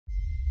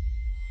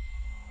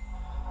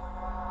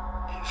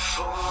If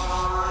only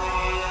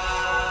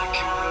I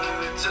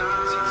could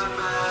turn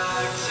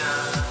back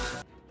time.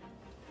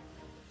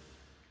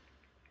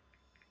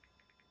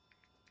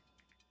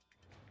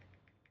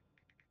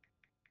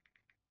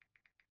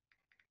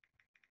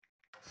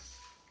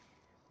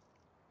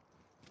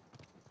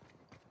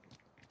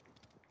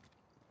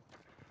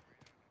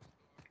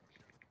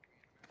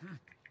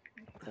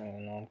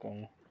 I'm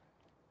coming.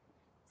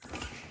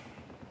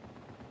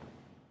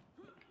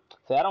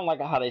 See, I don't like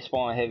how they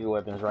spawn heavy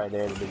weapons right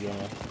there at the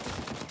beginning.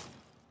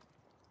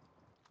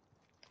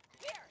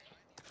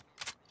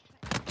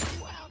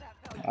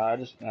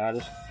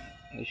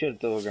 You should have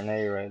thrown a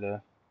grenade right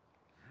there.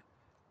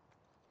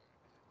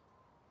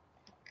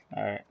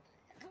 Alright.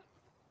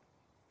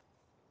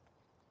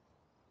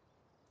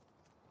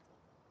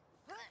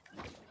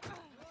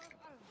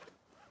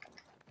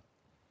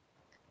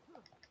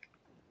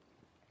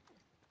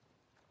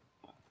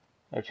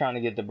 They're trying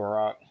to get the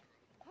Barack.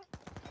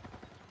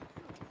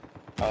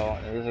 Oh,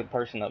 there's a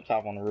person up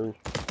top on the roof.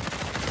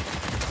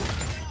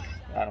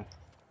 Got him.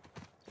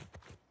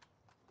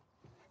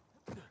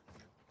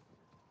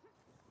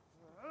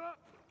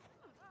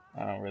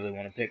 I don't really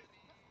want to pick.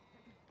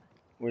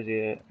 Where's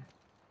he at?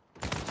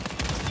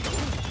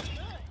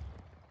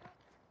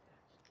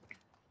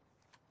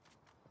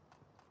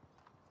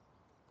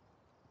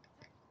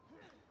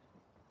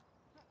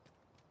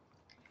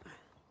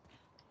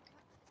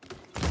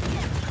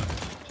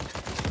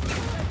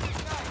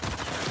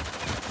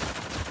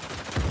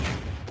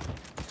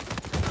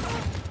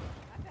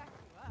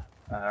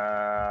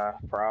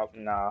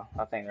 Nah,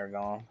 I think they're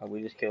gone.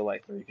 We just killed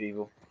like 3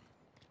 people.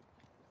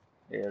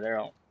 Yeah, they're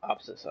on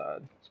opposite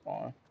side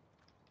spawn.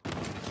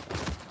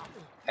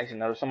 Actually,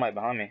 no, there's somebody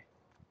behind me.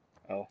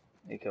 Oh,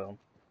 he killed him.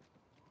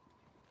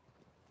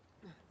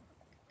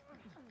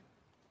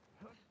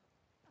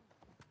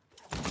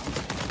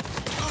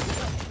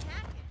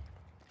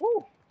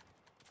 Woo!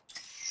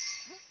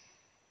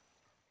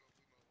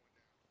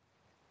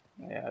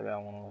 Yeah, I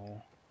got one over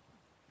here.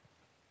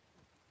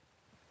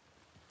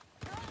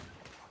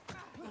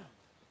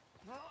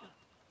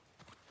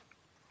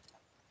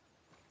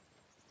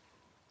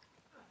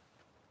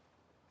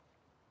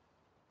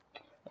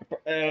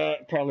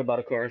 Probably by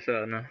the car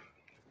side now.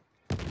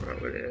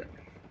 Probably that.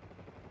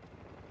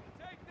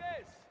 Take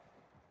this!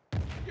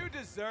 You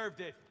deserved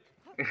it!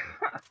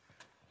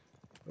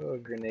 Oh,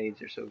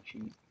 grenades are so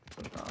cheap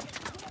sometimes.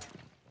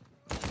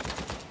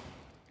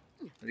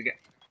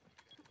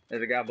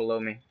 There's a guy below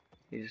me.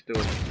 He just threw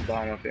a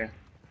bomb up there.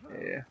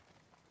 Yeah.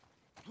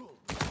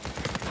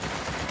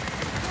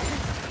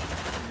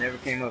 Never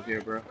came up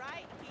here, bro.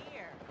 Right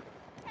here.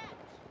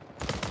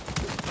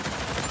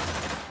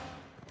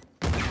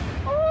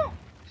 Oh!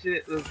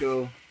 Shit, let's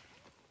go.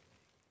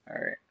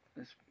 Alright,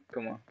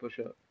 come on, push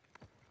up.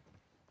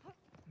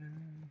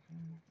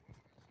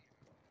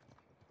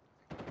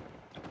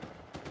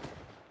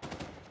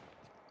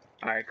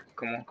 Alright,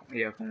 come on,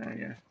 yeah, come on,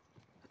 yeah.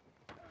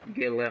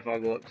 Get left,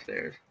 I'll go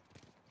upstairs.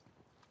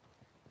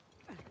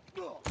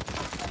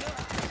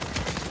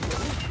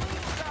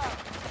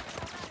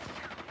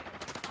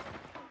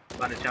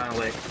 By the channel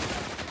way.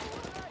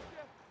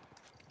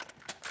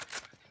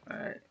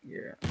 Alright,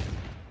 yeah.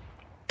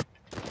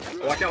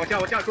 Watch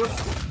out, Chris!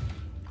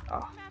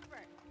 Oh.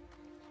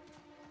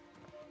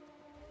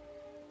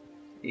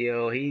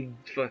 Yo, he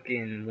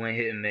fucking one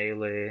hit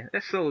melee.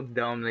 That's so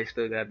dumb they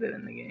still got that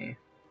in the game.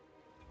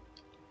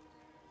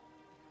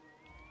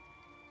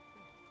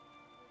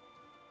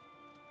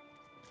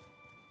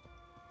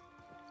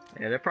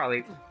 Yeah, yeah,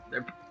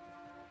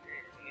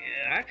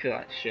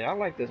 actually, shit, I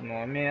like this mode.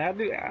 I mean, I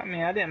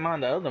didn't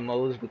mind the other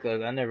modes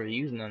because I never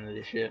used none of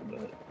this shit,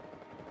 but.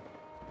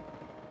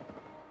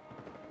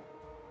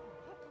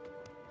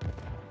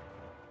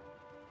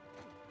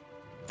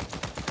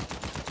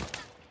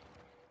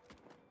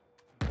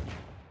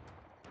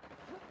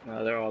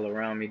 No, they're all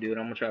around me, dude.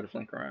 I'm gonna try to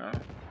flank around.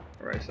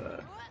 Right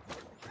side.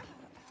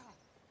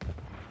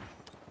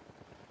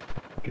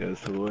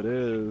 Guess who it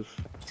is?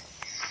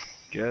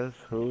 Guess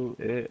who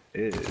it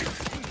is?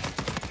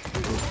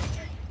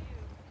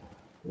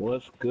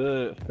 What's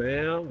good,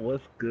 fam?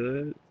 What's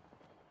good?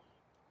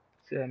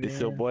 It's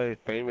your boy,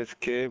 Famous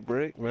Kid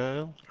Brick,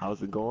 man.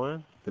 How's it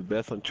going? The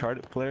best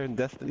Uncharted player and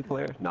Destiny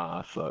player? Nah,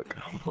 I suck.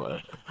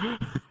 But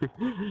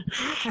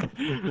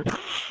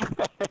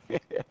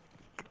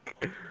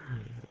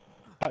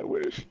I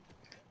wish.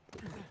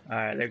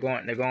 Alright, they're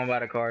going by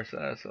the car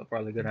side, so I'll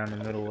probably go down the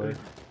middle way.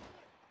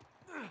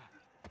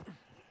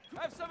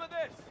 Have some of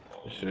this!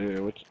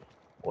 Shit,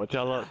 what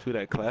y'all up to?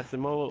 That classic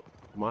mode?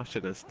 My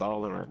shit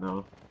installing right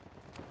now.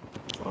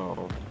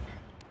 Oh.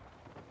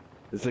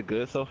 Is it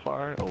good so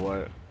far, or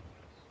what?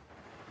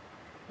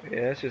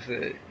 Yeah, it's just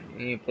you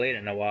ain't played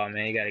in a while,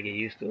 man. You gotta get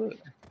used to it.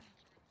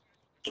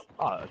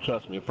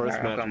 Trust me,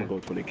 first match I'm gonna go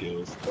 20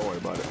 kills. Don't worry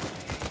about it.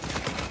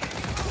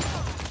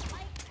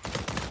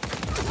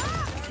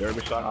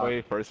 Derby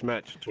Shockwave, first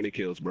match, 20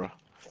 kills, bro.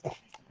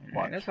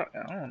 Man, that's hard,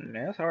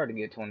 that's hard to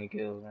get 20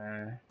 kills,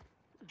 man.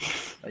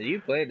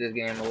 You played this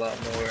game a lot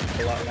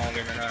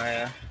longer than I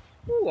have.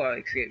 Ooh, I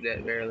escaped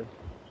that barely.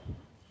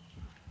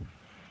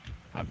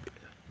 I,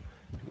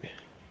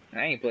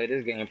 I ain't played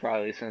this game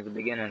probably since the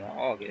beginning of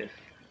August.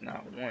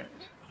 Not once.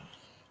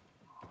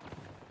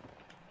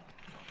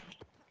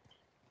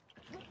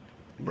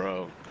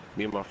 bro,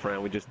 me and my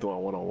friend, we just doing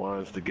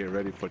one-on-ones to get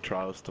ready for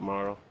trials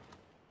tomorrow.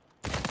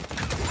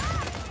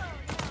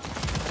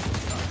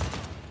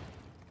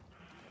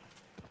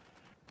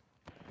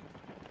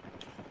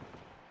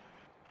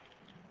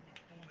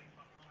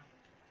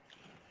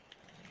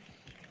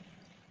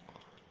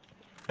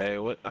 Hey,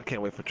 what? I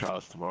can't wait for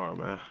trials tomorrow,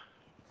 man.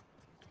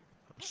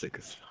 I'm sick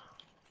as.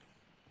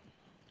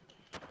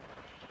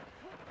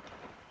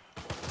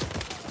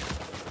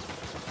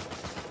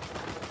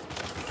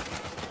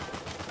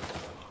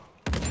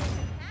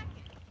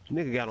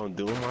 Nigga got on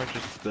Doom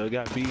Marches, still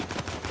got beat.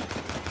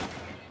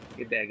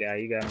 Get that guy,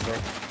 you got him, bro.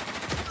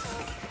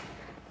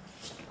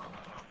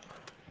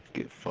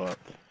 Get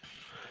fucked.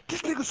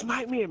 This nigga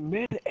sniped me in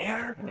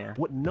mid-air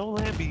with no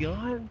land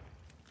beyond?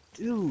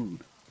 Dude.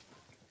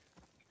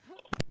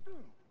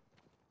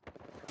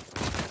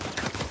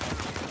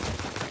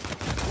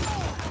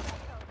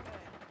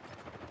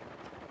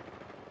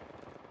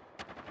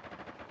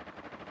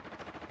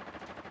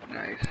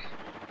 Nice.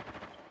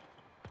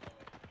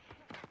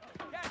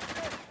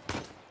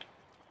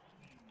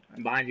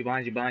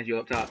 Behind you,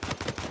 up top.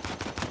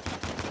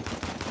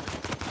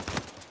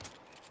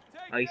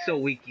 Oh, he's so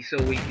weak, he's so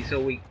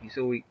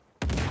weak.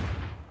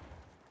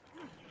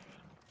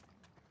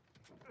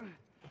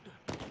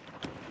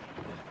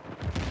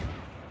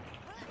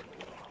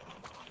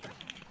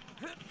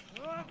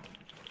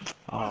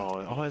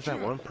 Oh, is that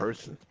one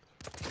person?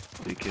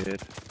 Big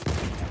kid.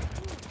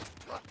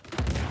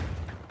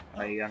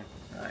 Oh, you got him.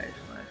 Nice,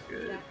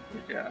 good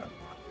job.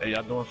 Hey,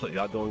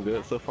 y'all doing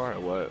good so far or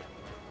what?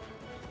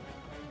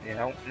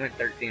 Yeah, I went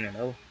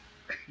 13-0.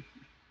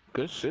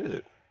 Good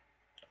shit.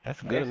 That's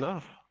good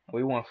enough.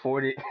 We won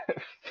 40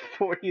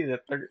 to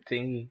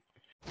 13.